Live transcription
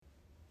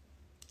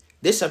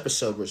This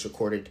episode was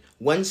recorded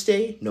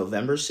Wednesday,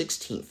 November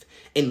 16th,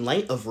 in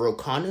light of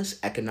Khanna's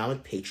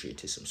economic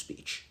patriotism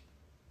speech.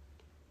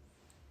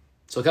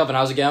 So, Kelvin,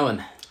 how's it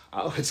going?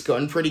 Oh, it's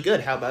going pretty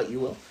good. How about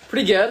you, Will?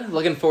 Pretty good.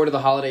 Looking forward to the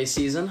holiday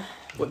season.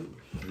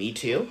 Me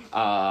too.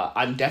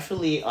 I'm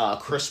definitely a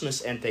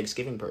Christmas and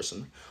Thanksgiving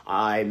person.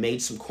 I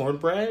made some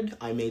cornbread.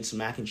 I made some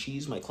mac and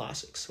cheese, my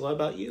classics. What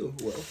about you,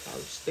 Will?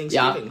 How's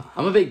Thanksgiving? Yeah,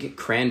 I'm a big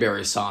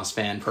cranberry sauce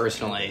fan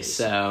personally,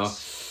 so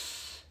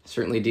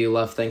certainly do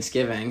love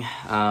Thanksgiving.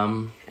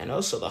 And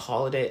also the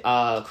holiday,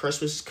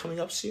 Christmas is coming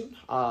up soon,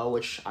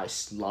 which I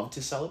love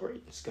to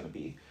celebrate. It's going to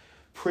be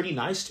pretty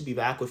nice to be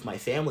back with my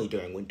family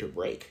during winter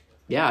break.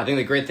 Yeah, I think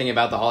the great thing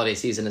about the holiday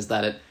season is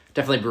that it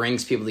definitely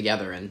brings people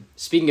together. And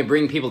speaking of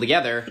bringing people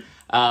together,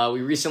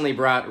 we recently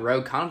brought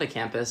Khanna to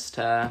campus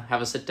to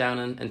have a sit down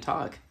and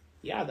talk.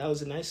 Yeah, that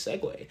was a nice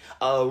segue.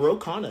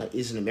 Khanna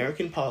is an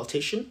American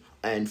politician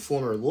and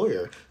former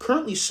lawyer,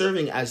 currently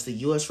serving as the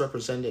U.S.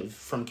 representative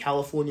from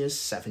California's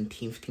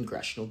 17th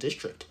Congressional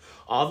District.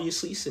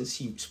 Obviously, since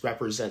he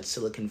represents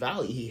Silicon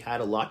Valley, he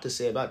had a lot to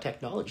say about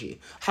technology.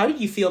 How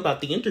did you feel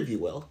about the interview,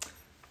 Will?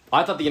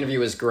 I thought the interview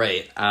was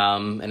great,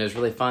 and it was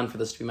really fun for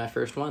this to be my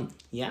first one.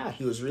 Yeah,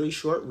 he was really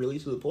short, really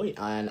to the point,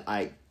 and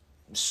I'm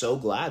so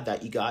glad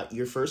that you got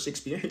your first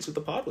experience with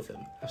the pod with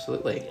him.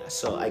 Absolutely. Yeah,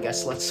 so I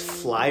guess let's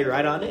fly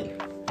right on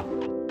in.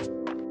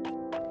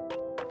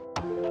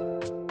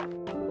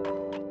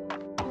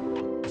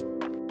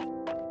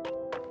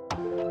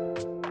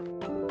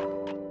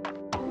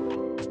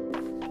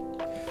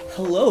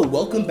 Hello,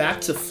 welcome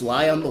back to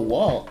Fly on the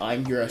Wall.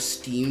 I'm your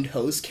esteemed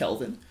host,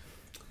 Kelvin.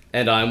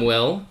 And I'm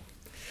Will.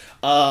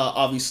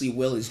 Obviously,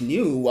 Will is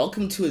new.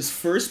 Welcome to his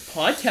first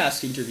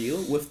podcast interview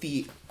with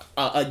the,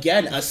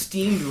 again,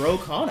 esteemed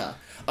Khanna.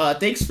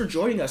 Thanks for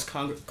joining us,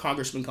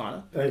 Congressman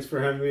Khanna. Thanks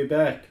for having me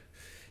back.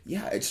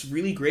 Yeah, it's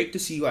really great to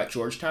see you at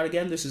Georgetown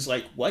again. This is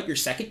your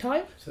second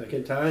time?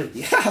 Second time.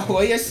 Yeah,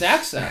 well, yes,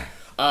 Saxa.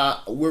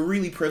 We're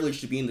really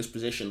privileged to be in this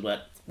position,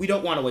 but we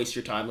don't want to waste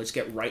your time. Let's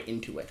get right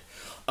into it.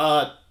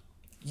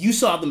 You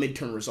saw the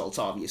midterm results,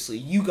 obviously.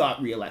 You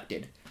got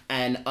reelected.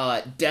 And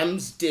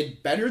Dems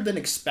did better than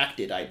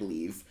expected, I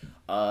believe,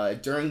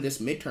 during this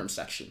midterm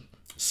section.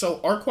 So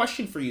our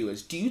question for you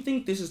is, do you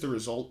think this is the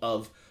result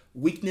of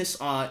weakness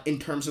in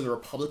terms of the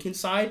Republican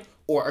side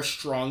or a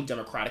strong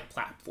Democratic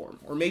platform?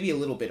 Or maybe a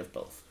little bit of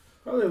both?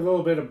 Probably a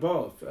little bit of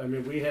both. I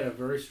mean, we had a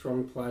very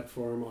strong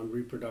platform on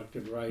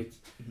reproductive rights,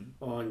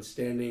 on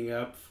standing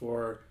up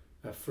for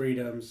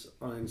freedoms,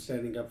 on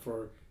standing up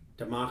for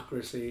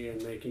democracy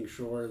and making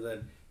sure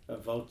that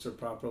votes are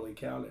properly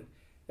counted.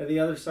 And the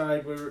other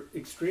side were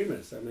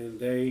extremists. I mean,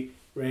 they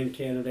ran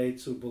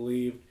candidates who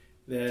believed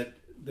that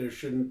there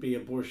shouldn't be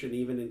abortion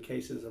even in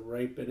cases of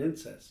rape and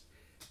incest.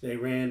 They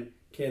ran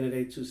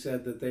candidates who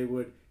said that they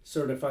would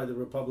certify the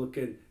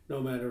Republican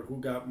no matter who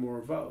got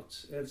more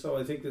votes. And so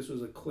I think this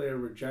was a clear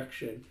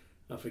rejection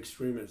of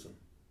extremism.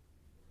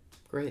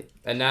 Great.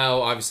 And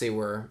now, obviously,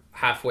 we're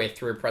halfway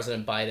through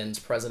President Biden's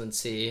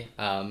presidency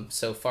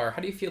so far.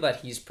 How do you feel that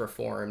he's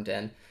performed,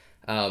 and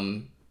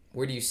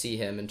where do you see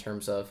him in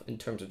terms of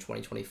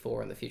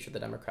 2024 and the future of the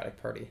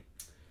Democratic Party?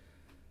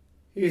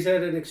 He's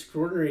had an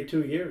extraordinary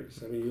 2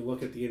 years. I mean, you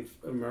look at the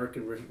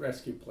American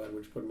Rescue Plan,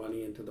 which put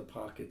money into the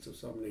pockets of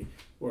so many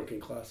working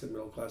class and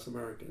middle class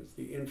Americans,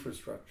 the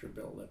infrastructure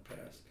bill that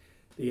passed,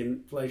 the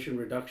Inflation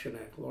Reduction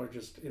Act,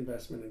 largest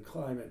investment in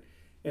climate,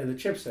 and the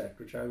CHIPS Act,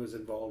 which I was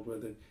involved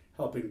with in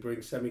helping bring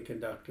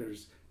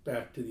semiconductors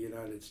back to the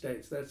United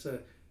States. That's an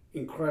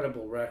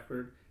incredible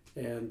record.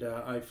 And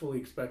I fully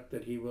expect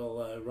that he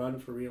will run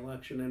for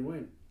re-election and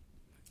win.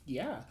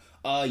 Yeah.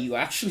 You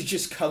actually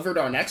just covered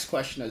our next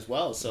question as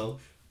well, so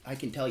I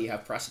can tell you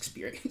have press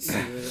experience.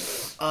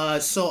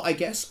 So I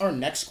guess our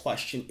next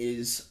question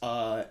is,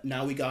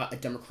 now we got a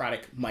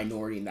Democratic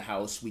minority in the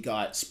House. We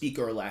got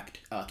Speaker-elect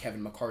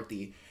Kevin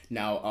McCarthy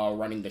now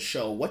running the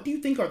show. What do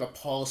you think are the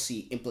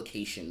policy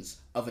implications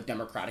of a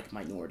Democratic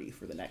minority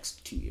for the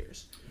next 2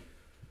 years?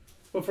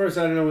 Well, first,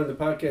 I don't know when the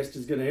podcast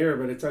is going to air,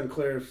 but it's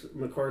unclear if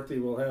McCarthy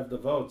will have the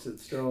votes.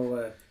 It's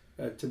still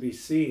to be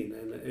seen,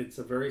 and it's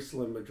a very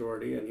slim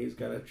majority, and he's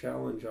got a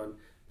challenge on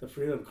the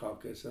Freedom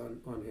Caucus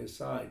on his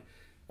side.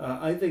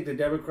 I think the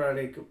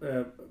Democratic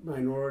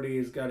minority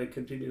has got to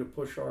continue to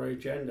push our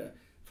agenda.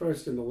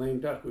 First, in the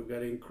lame duck, we've got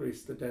to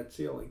increase the debt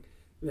ceiling.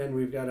 Then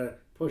we've got to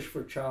push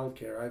for child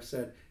care. I've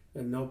said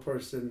that no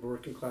person,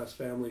 working class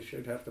family,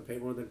 should have to pay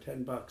more than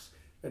 $10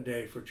 a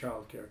day for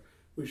child care.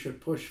 We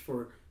should push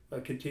for a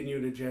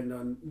continued agenda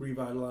on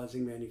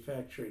revitalizing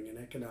manufacturing and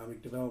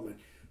economic development.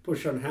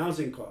 Push on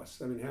housing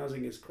costs. I mean,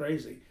 housing is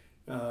crazy.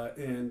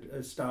 And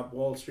stop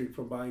Wall Street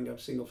from buying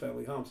up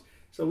single-family homes.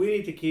 So we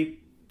need to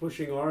keep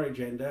pushing our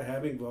agenda,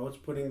 having votes,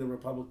 putting the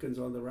Republicans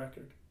on the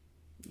record.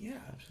 Yeah,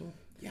 absolutely.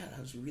 Yeah,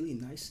 that was really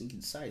nice and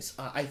concise.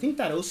 I think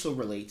that also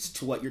relates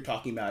to what you're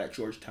talking about at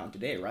Georgetown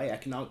today, right?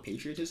 Economic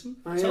patriotism?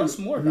 Tell us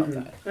more about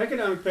that.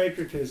 Economic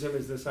patriotism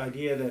is this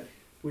idea that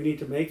we need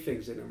to make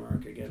things in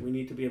America again. We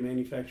need to be a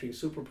manufacturing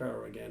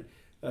superpower again.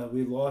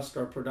 We lost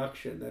our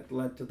production that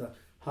led to the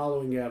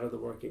hollowing out of the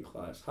working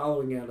class,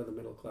 hollowing out of the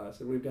middle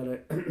class. And we've got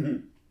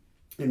to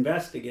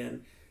invest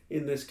again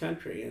in this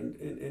country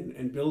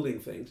and building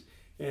things.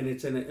 And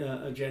it's an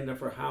agenda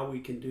for how we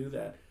can do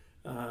that.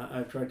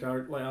 I've tried to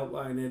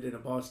outline it in a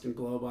Boston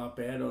Globe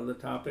op-ed on the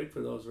topic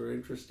for those who are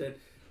interested.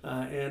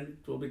 And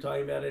we'll be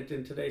talking about it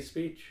in today's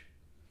speech.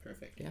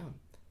 Perfect. Yeah.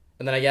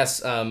 And then I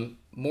guess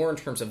more in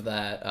terms of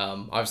that,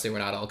 obviously we're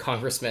not all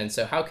congressmen,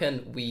 so how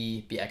can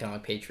we be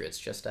economic patriots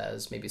just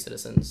as maybe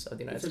citizens of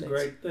the United States? It's a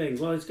great thing.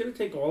 Well, it's going to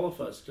take all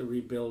of us to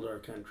rebuild our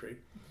country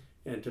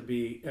and to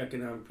be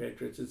economic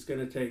patriots. It's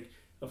going to take,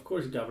 of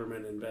course,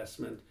 government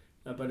investment,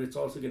 but it's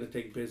also going to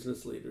take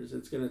business leaders.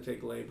 It's going to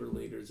take labor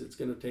leaders. It's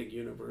going to take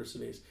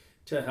universities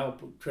to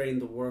help train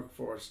the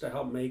workforce, to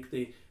help make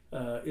the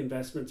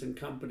investments in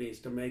companies,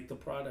 to make the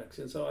products.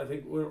 And so I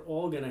think we're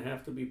all going to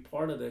have to be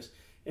part of this.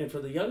 And for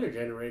the younger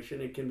generation,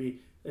 it can be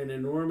an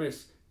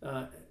enormous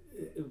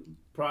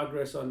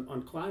progress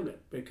on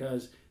climate,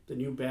 because the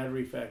new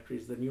battery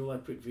factories, the new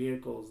electric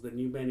vehicles, the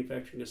new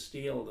manufacturing of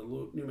steel, the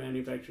new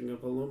manufacturing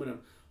of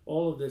aluminum,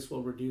 all of this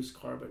will reduce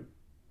carbon.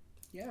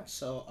 Yeah,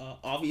 so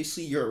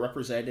obviously you're a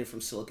representative from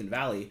Silicon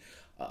Valley.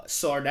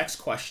 So our next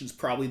question is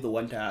probably the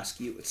one to ask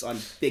you. It's on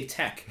big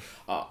tech.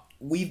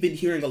 We've been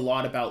hearing a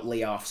lot about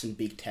layoffs in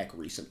big tech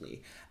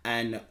recently.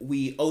 And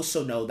we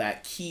also know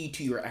that key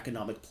to your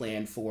economic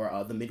plan for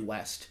the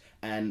Midwest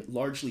and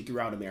largely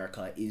throughout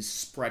America is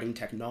spreading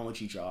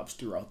technology jobs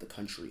throughout the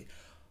country.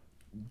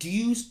 Do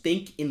you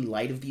think in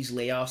light of these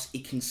layoffs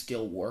it can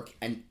still work?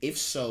 And if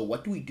so,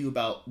 what do we do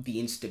about the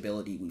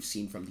instability we've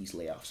seen from these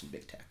layoffs in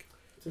big tech?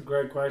 It's a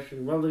great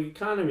question. Well, the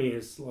economy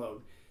is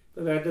slowed,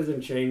 but that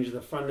doesn't change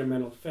the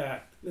fundamental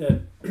fact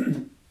that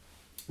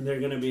there are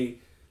going to be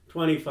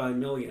 25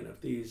 million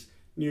of these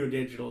new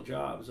digital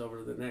jobs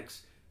over the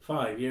next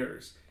 5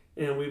 years.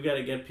 And we've got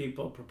to get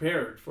people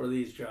prepared for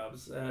these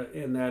jobs.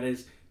 And that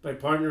is by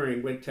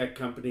partnering with tech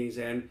companies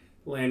and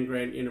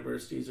land-grant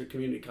universities or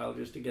community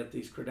colleges to get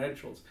these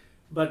credentials.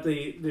 But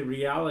the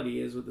reality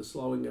is, with the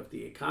slowing of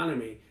the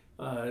economy,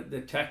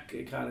 the tech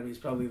economy is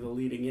probably the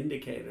leading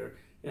indicator.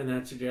 And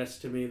that suggests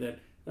to me that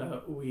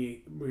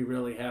we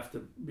really have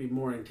to be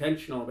more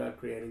intentional about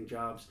creating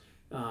jobs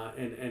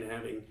and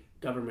having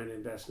government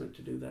investment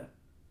to do that.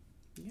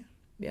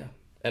 Yeah.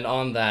 And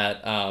on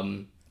that,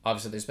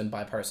 obviously there's been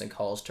bipartisan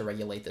calls to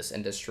regulate this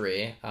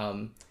industry.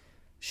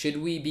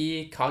 Should we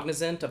be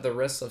cognizant of the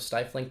risks of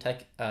stifling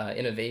tech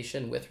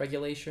innovation with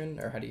regulation,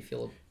 or how do you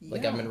feel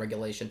like government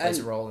regulation plays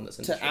a role in this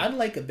industry? To add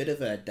like a bit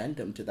of an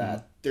addendum to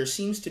that, there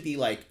seems to be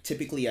like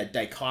typically a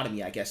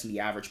dichotomy, I guess, in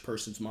the average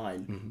person's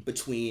mind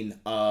between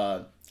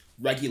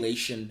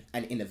regulation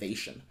and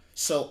innovation.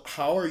 So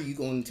how are you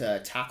going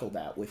to tackle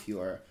that with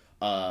your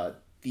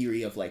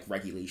theory of like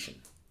regulation?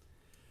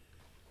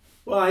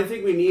 Well, I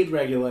think we need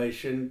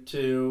regulation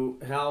to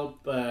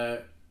help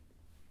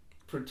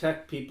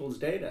protect people's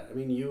data. I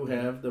mean, you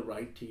have the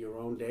right to your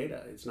own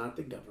data. It's not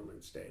the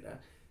government's data.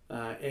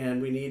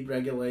 And we need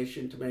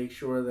regulation to make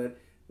sure that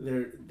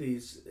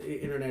these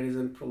internet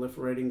isn't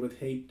proliferating with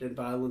hate and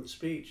violent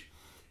speech.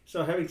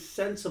 So having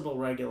sensible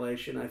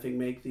regulation, I think,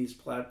 make these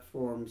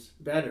platforms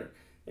better.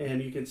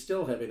 And you can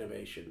still have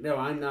innovation. No,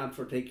 I'm not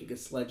for taking a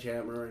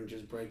sledgehammer and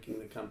just breaking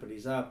the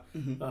companies up,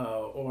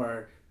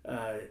 or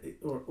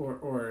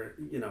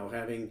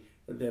having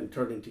them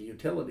turn into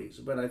utilities.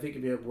 But I think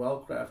if you have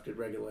well-crafted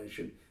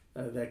regulation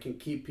that can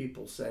keep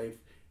people safe,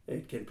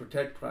 it can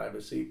protect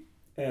privacy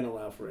and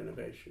allow for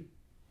innovation.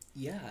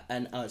 Yeah,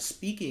 and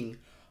speaking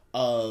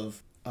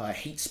of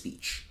hate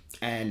speech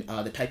and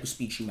the type of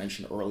speech you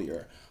mentioned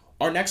earlier,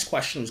 our next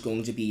question is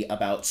going to be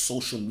about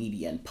social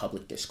media and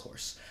public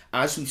discourse.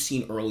 As we've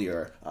seen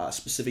earlier,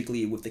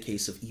 specifically with the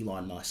case of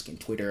Elon Musk and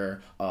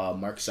Twitter,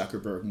 Mark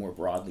Zuckerberg more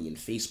broadly and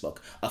Facebook,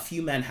 a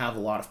few men have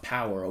a lot of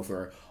power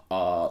over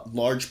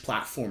large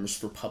platforms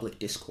for public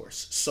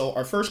discourse. So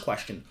our first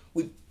question,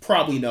 we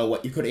probably know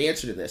what you could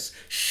answer to this.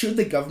 Should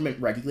the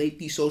government regulate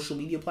these social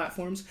media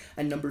platforms?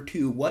 And number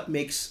two, what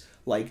makes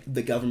like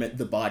the government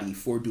the body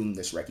for doing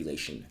this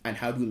regulation? And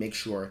how do we make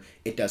sure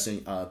it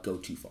doesn't go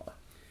too far?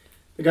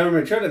 The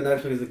government should, and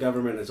that's because the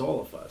government is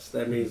all of us.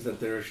 That means that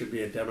there should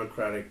be a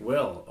democratic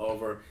will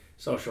over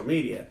social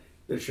media.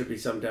 There should be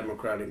some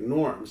democratic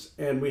norms.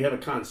 And we have a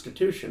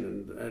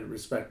constitution in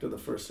respect to the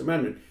First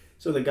Amendment.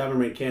 So the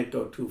government can't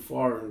go too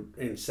far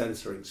in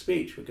censoring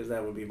speech, because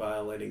that would be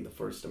violating the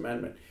First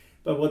Amendment.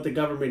 But what the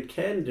government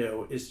can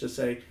do is to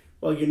say,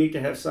 well, you need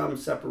to have some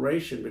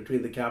separation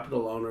between the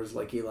capital owners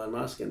like Elon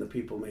Musk and the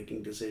people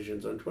making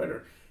decisions on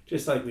Twitter.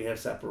 Just like we have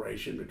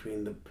separation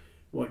between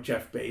what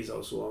Jeff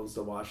Bezos, who owns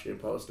the Washington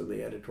Post, and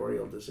the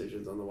editorial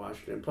decisions on the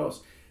Washington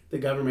Post. The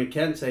government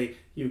can say,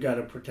 you've got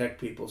to protect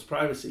people's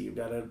privacy. You've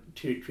got to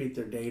treat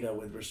their data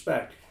with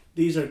respect.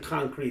 These are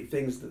concrete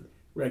things that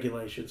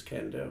regulations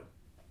can do.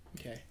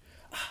 Okay.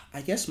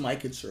 I guess my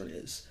concern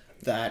is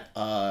that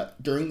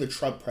during the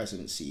Trump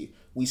presidency,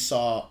 we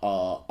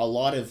saw a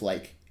lot of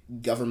like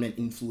government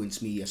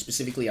influenced media,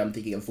 specifically I'm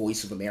thinking of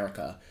Voice of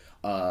America,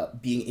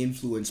 being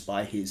influenced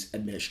by his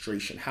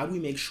administration. How do we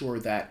make sure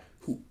that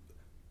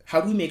how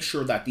do we make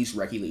sure that these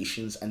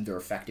regulations and their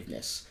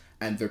effectiveness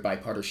and their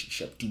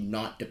bipartisanship do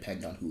not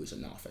depend on who is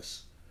in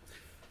office?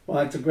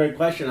 Well, that's a great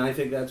question. I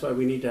think that's why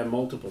we need to have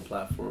multiple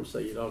platforms, so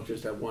you don't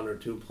just have one or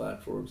two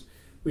platforms.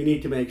 We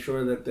need to make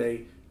sure that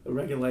the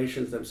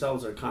regulations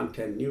themselves are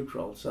content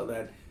neutral, so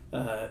that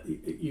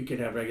you can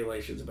have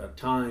regulations about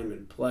time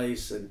and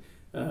place and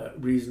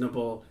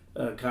reasonable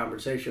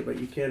conversation, but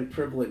you can't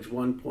privilege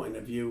one point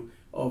of view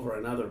over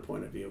another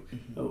point of view.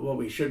 What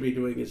we should be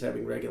doing is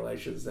having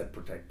regulations that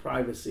protect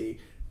privacy,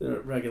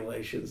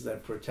 regulations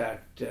that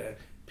protect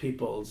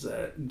people's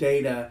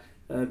data,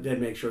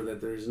 that make sure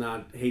that there's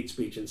not hate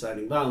speech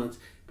inciting violence,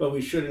 but we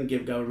shouldn't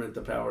give government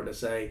the power to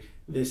say,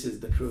 this is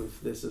the truth,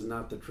 this is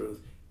not the truth.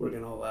 We're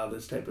going to allow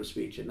this type of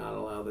speech and not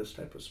allow this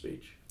type of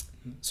speech.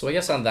 So I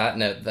guess on that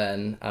note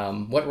then,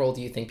 what role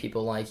do you think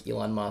people like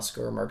Elon Musk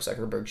or Mark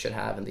Zuckerberg should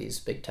have in these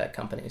big tech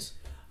companies?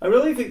 I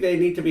really think they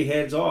need to be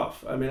hands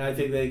off. I mean, I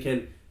think they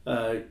can,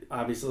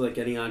 obviously like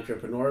any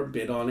entrepreneur,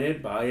 bid on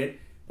it, buy it.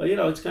 But,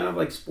 it's kind of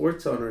like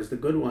sports owners. The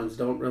good ones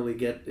don't really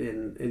get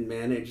in and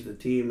manage the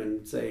team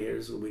and say,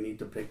 here's what we need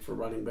to pick for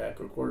running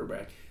back or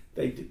quarterback.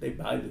 They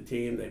buy the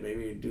team. They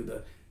maybe do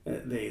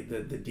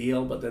the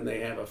deal, but then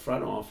they have a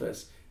front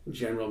office,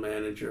 general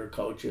manager,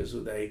 coaches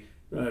who they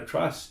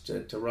trust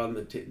to run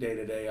the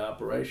day-to-day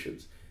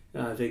operations.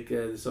 And I think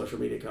the social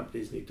media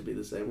companies need to be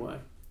the same way.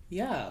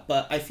 Yeah,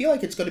 but I feel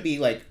like it's going to be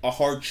like a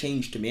hard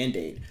change to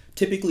mandate.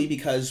 Typically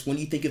because when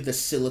you think of the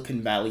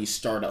Silicon Valley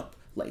startup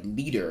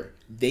leader,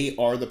 they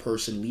are the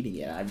person leading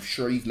it. I'm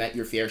sure you've met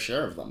your fair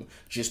share of them,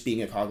 just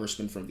being a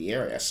congressman from the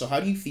area. So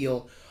how do you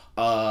feel?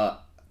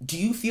 Do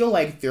you feel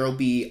like there'll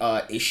be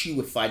an issue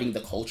with fighting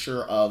the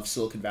culture of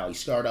Silicon Valley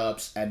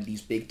startups and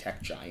these big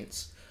tech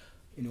giants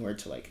in order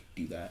to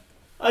do that?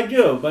 I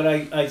do, but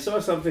I saw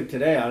something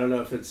today, I don't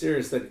know if it's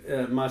serious,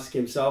 that Musk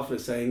himself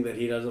is saying that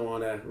he doesn't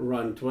want to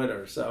run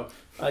Twitter. So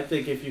I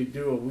think if you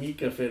do a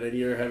week of it and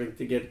you're having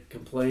to get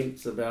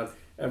complaints about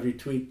every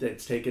tweet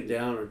that's taken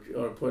down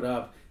or put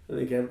up, I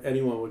think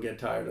anyone would get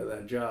tired of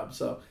that job.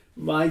 So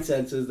my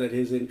sense is that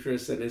his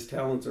interests and his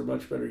talents are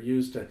much better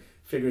used to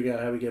figuring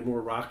out how we get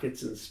more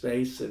rockets in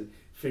space and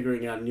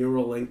figuring out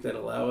Neuralink that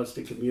allow us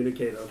to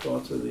communicate our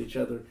thoughts with each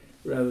other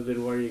rather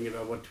than worrying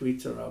about what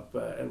tweets are up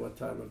at what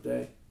time of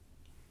day.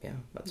 Yeah,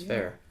 that's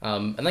fair.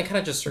 And then kind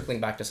of just circling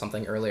back to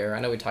something earlier, I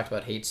know we talked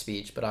about hate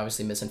speech, but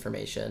obviously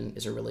misinformation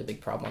is a really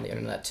big problem on the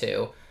internet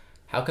too.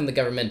 How can the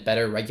government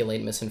better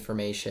regulate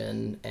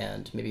misinformation,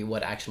 and maybe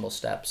what actionable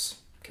steps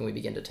can we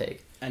begin to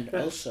take? And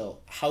also,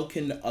 how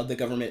can the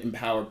government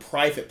empower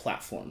private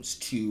platforms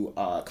to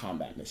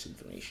combat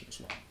misinformation as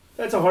well?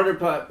 That's a harder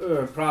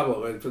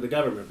problem for the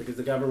government, because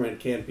the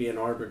government can't be an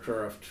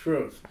arbiter of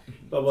truth.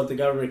 But what the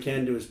government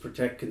can do is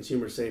protect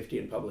consumer safety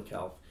and public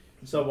health.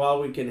 So while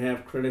we can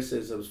have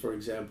criticisms, for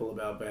example,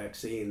 about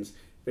vaccines,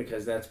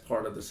 because that's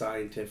part of the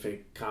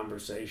scientific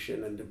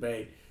conversation and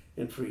debate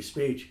and free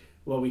speech,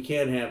 what we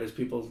can't have is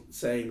people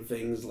saying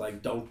things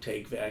like don't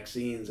take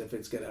vaccines if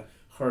it's going to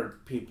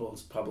hurt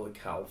people's public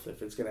health,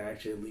 if it's going to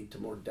actually lead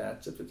to more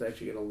deaths, if it's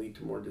actually going to lead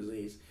to more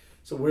disease.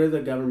 So where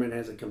the government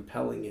has a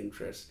compelling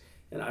interest,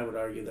 and I would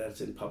argue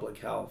that's in public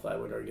health, I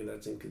would argue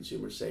that's in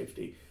consumer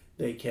safety,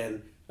 they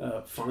can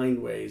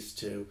find ways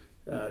to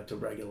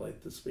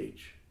regulate the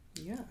speech.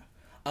 Yeah.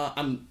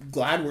 I'm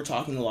glad we're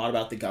talking a lot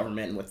about the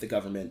government and what the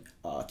government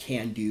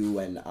can do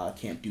and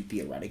can't do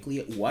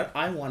theoretically. What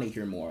I want to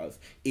hear more of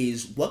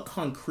is what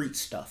concrete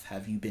stuff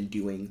have you been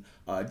doing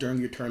during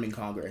your term in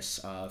Congress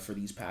for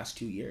these past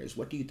 2 years?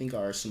 What do you think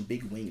are some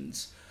big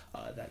wins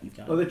that you've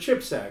done? Well, the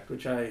CHIPS Act,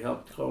 which I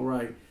helped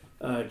co-write,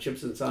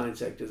 CHIPS and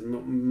Science Act, is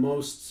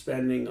most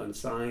spending on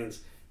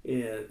science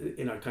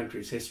in our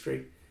country's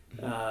history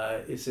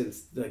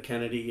since the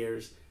Kennedy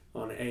years,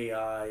 on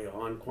AI,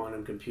 on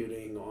quantum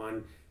computing,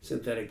 on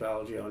synthetic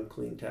biology, on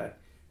clean tech.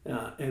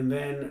 And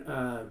then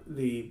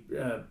the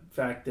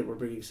fact that we're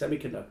bringing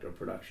semiconductor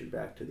production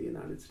back to the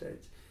United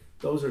States.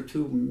 Those are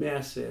two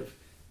massive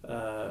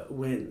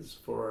wins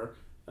for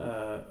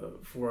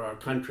our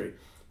country.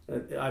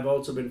 I've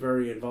also been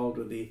very involved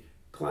with the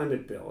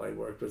climate bill. I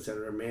worked with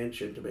Senator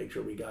Manchin to make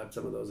sure we got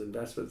some of those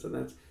investments, and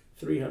that's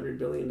 $300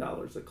 billion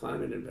of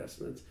climate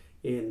investments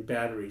in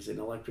batteries, in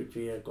electric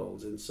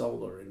vehicles, in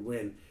solar, and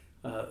wind.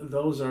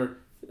 Those are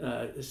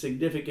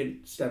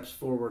significant steps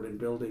forward in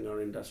building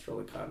our industrial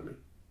economy.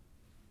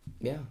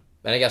 Yeah.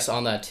 And I guess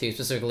on that too,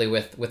 specifically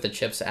with the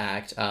CHIPS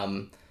Act,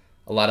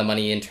 a lot of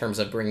money in terms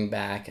of bringing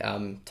back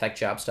tech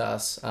jobs to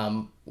us.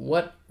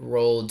 What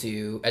role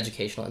do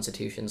educational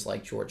institutions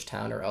like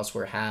Georgetown or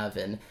elsewhere have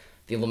in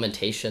the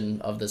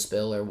implementation of this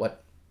bill, or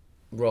what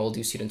role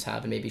do students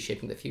have in maybe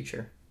shaping the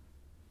future?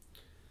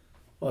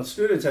 Well,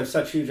 students have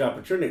such huge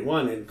opportunity.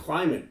 One, in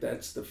climate,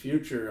 that's the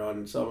future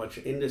on so much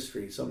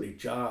industry, so many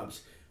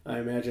jobs. I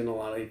imagine a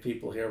lot of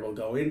people here will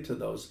go into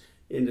those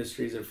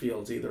industries or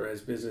fields either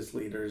as business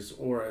leaders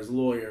or as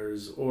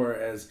lawyers or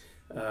as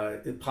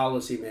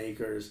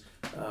policymakers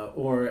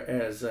or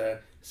as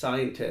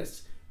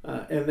scientists.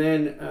 And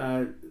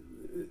then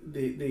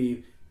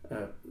the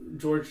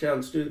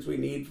Georgetown students we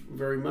need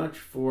very much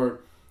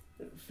for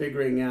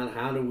figuring out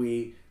how do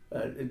we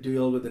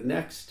deal with the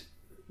next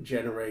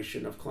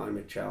generation of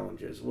climate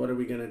challenges? What are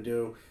we going to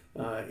do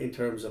in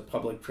terms of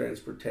public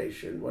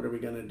transportation? What are we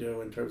going to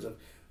do in terms of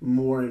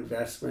more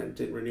investment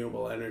in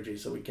renewable energy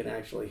so we can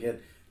actually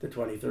hit the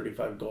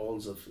 2035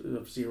 goals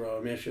of zero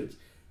emissions?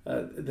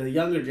 The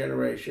younger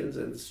generations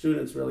and the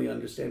students really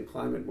understand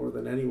climate more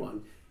than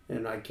anyone,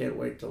 and I can't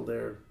wait till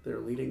they're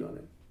leading on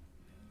it.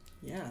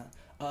 Yeah.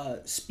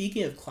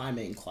 Speaking of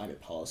climate and climate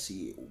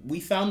policy, we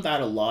found that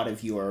a lot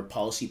of your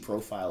policy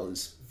profile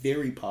is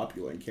very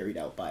popular and carried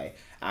out by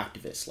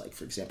activists, like,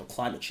 for example,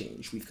 climate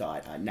change. We've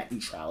got net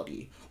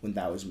neutrality, when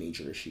that was a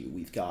major issue.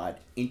 We've got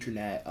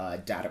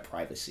internet data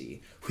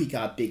privacy. We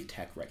got big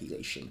tech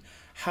regulation.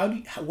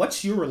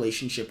 What's your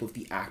relationship with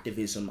the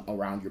activism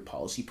around your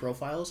policy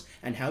profiles,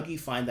 and how do you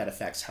find that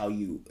affects how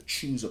you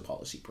choose a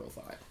policy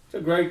profile? It's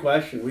a great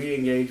question. We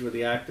engage with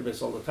the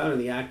activists all the time, and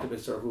the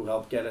activists are who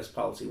help get us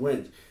policy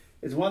wins.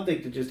 It's one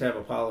thing to just have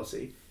a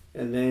policy,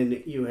 and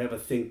then you have a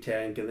think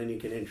tank, and then you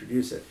can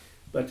introduce it.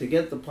 But to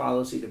get the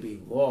policy to be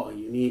law,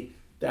 you need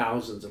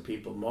thousands of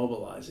people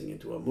mobilizing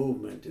into a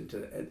movement,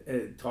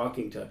 into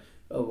talking to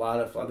a lot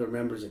of other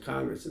members of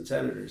Congress and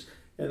senators.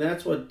 And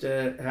that's what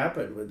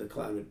happened with the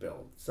climate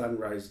bill.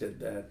 Sunrise did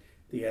that.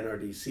 The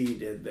NRDC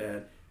did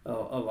that. A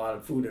lot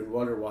of Food and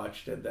Water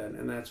Watch did that.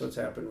 And that's what's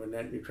happened with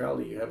net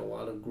neutrality. You have a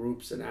lot of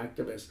groups and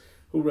activists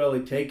who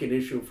really take an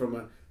issue from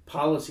a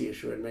policy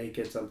issue and make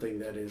it something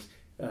that is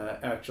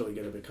actually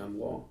going to become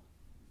law.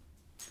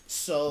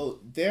 So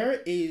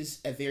there is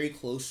a very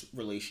close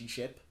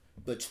relationship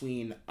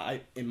between,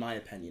 in my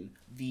opinion,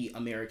 the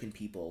American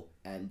people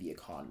and the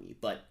economy.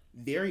 But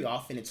very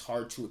often it's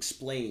hard to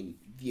explain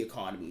the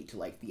economy to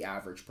like the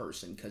average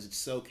person because it's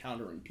so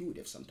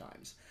counterintuitive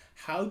sometimes.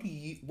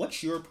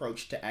 What's your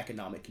approach to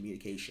economic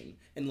communication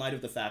in light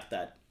of the fact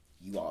that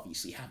you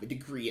obviously have a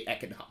degree in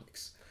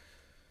economics?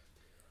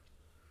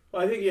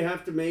 Well, I think you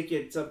have to make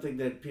it something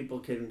that people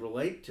can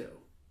relate to.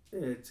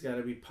 It's got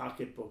to be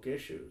pocketbook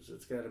issues.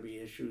 It's got to be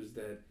issues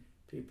that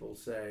people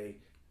say,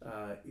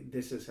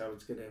 this is how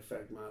it's going to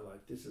affect my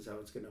life. This is how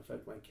it's going to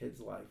affect my kid's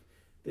life.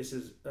 This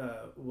is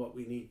what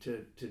we need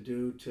to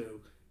do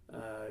to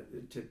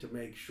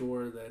make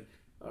sure that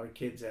our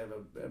kids have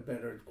a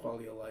better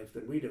quality of life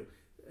than we do.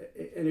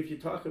 And if you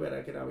talk about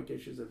economic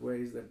issues in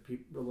ways that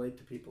relate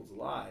to people's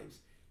lives,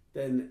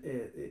 then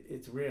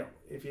it's real.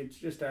 If it's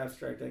just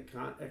abstract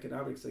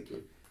economics like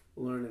you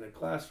learn in a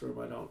classroom,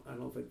 I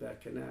don't think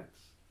that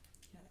connects.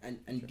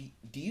 And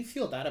do you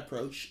feel that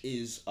approach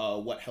is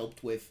what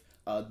helped with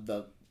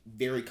the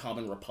very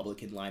common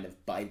Republican line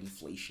of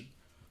Bidenflation?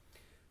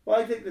 Well,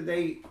 I think that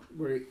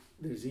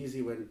it's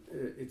easy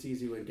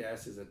when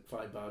gas is at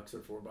 $5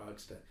 or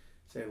 $4 to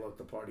say, look,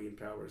 the party in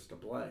power is to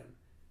blame,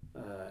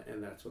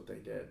 and that's what they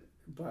did.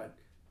 But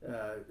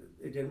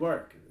it didn't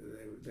work.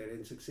 They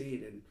didn't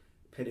succeed in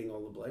pitting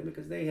all the blame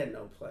because they had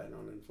no plan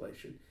on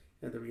inflation.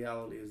 And the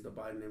reality is the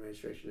Biden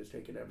administration has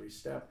taken every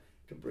step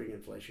to bring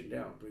inflation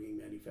down, bringing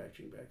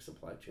manufacturing back,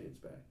 supply chains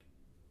back.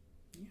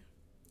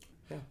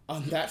 Yeah.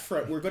 On that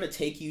front, we're going to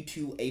take you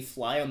to a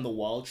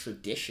fly-on-the-wall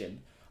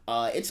tradition.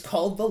 It's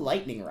called the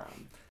lightning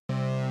round.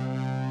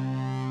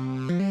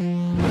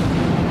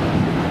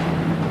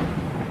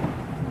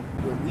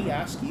 Where we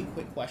ask you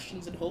quick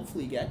questions and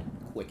hopefully get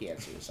quick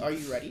answers. Are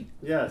you ready?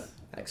 Yes.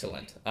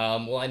 Excellent.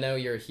 Well, I know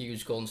you're a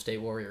huge Golden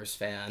State Warriors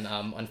fan.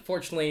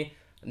 Unfortunately,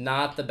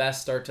 not the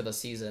best start to the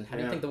season. How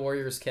do you think the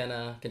Warriors can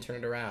turn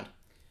it around?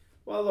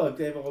 Well, look,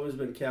 they've always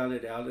been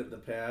counted out in the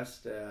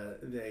past.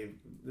 They're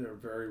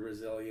very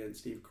resilient.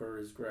 Steve Kerr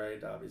is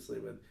great, obviously,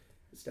 with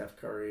Steph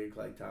Curry and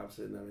Klay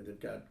Thompson. I mean, they've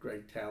got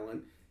great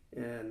talent,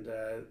 and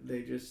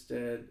they just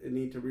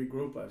need to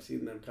regroup. I've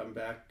seen them come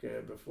back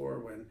before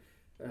when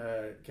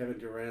Kevin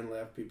Durant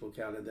left. People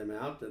counted them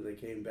out, and they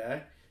came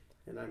back.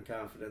 And I'm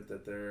confident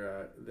that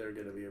they're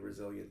going to be a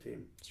resilient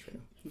team. That's true.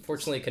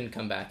 Unfortunately, it couldn't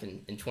come back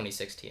in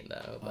 2016,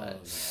 though. But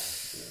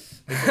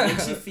If it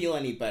makes you feel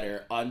any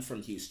better, I'm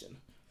from Houston.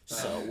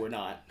 So we're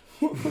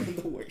in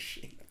the worst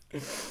shape.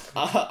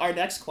 Our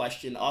next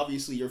question,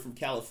 obviously you're from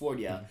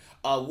California.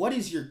 What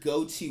is your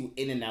go-to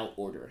In-N-Out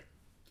order?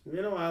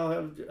 I'll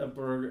have a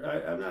burger.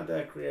 I'm not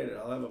that creative.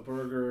 I'll have a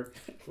burger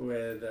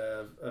with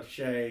a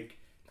shake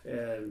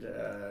and,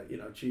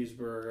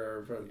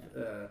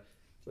 cheeseburger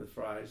with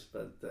fries.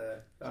 But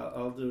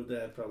I'll do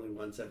that probably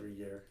once every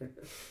year.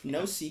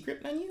 No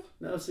secret menu?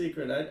 No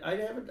secret. I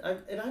haven't.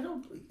 And I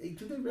don't.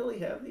 Do they really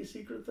have these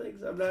secret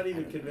things? I'm not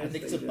even convinced. I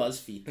think it's a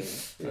BuzzFeed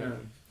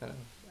thing.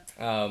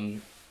 Yeah.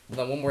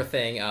 Well, one more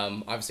thing.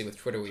 Obviously, with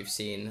Twitter, we've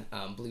seen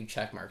blue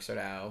check marks are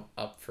now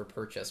up for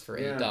purchase for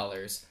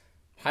 $8.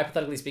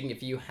 Hypothetically speaking,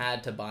 if you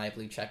had to buy a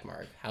blue check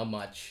mark, how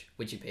much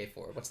would you pay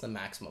for it? What's the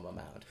maximum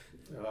amount?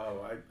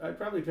 Oh, I'd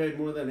probably pay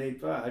more than $8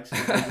 because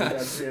we've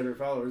got 300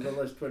 followers,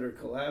 unless Twitter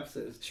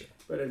collapses. Sure.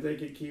 But if they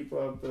could keep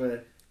up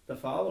the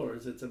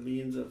followers, it's a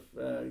means of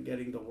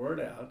getting the word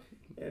out,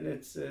 and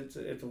it's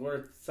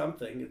worth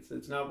something.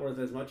 It's not worth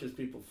as much as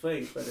people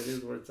think, but it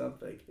is worth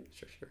something.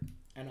 Sure.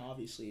 And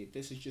obviously,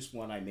 this is just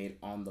one I made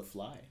on the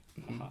fly.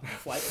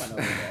 Fly pun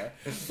over there.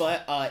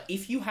 But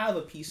if you have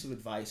a piece of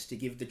advice to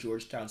give the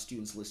Georgetown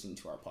students listening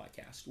to our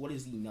podcast, what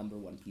is the number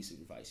one piece of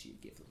advice you'd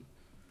give them?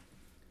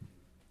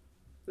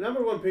 The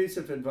number one piece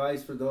of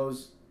advice for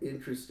those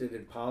interested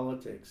in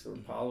politics or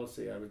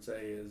policy, I would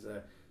say, is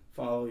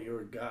follow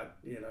your gut.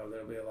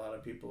 There'll be a lot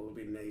of people who'll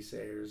be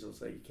naysayers. They'll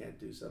say you can't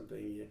do something.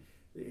 You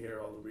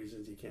hear all the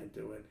reasons you can't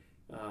do it.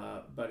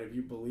 But if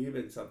you believe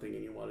in something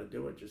and you want to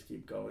do it, just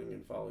keep going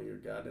and follow your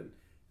gut, and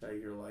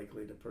you're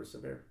likely to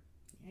persevere.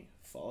 Yeah,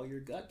 follow your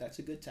gut. That's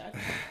a good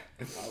tagline.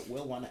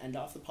 Will, want to end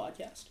off the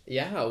podcast?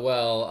 Yeah,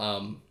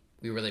 well,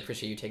 we really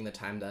appreciate you taking the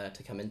time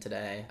to come in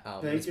today.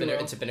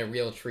 It's been a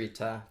real treat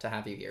to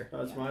have you here.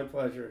 It's my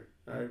pleasure.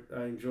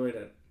 I enjoyed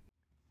it.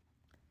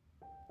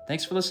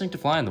 Thanks for listening to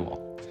Fly on the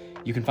Wall.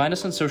 You can find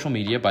us on social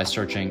media by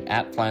searching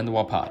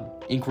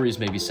 @FlyOnTheWallPod. Inquiries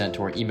may be sent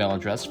to our email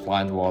address,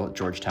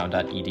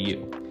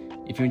 flyonthewall@georgetown.edu.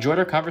 If you enjoyed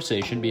our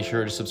conversation, be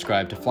sure to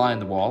subscribe to Fly on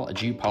the Wall, a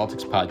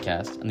geopolitics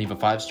podcast, and leave a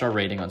 5-star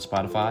rating on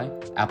Spotify,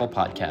 Apple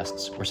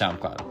Podcasts, or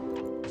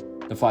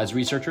SoundCloud. The Fly's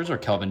researchers are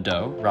Kelvin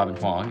Doe, Robin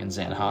Huang, and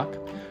Zan Hock.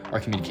 Our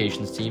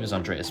communications team is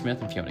Andrea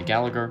Smith and Fiona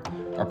Gallagher.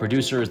 Our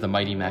producer is the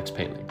mighty Max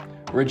Paley.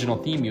 Original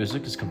theme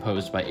music is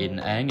composed by Aidan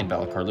Ang and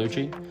Bella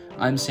Carlucci.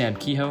 I'm Sam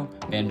Kehoe,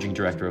 Managing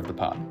Director of the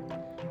pod.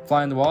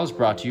 Fly on the Wall is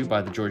brought to you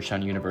by the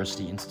Georgetown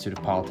University Institute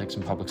of Politics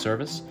and Public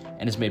Service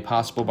and is made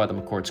possible by the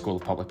McCourt School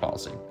of Public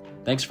Policy.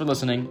 Thanks for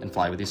listening, and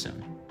fly with you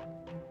soon.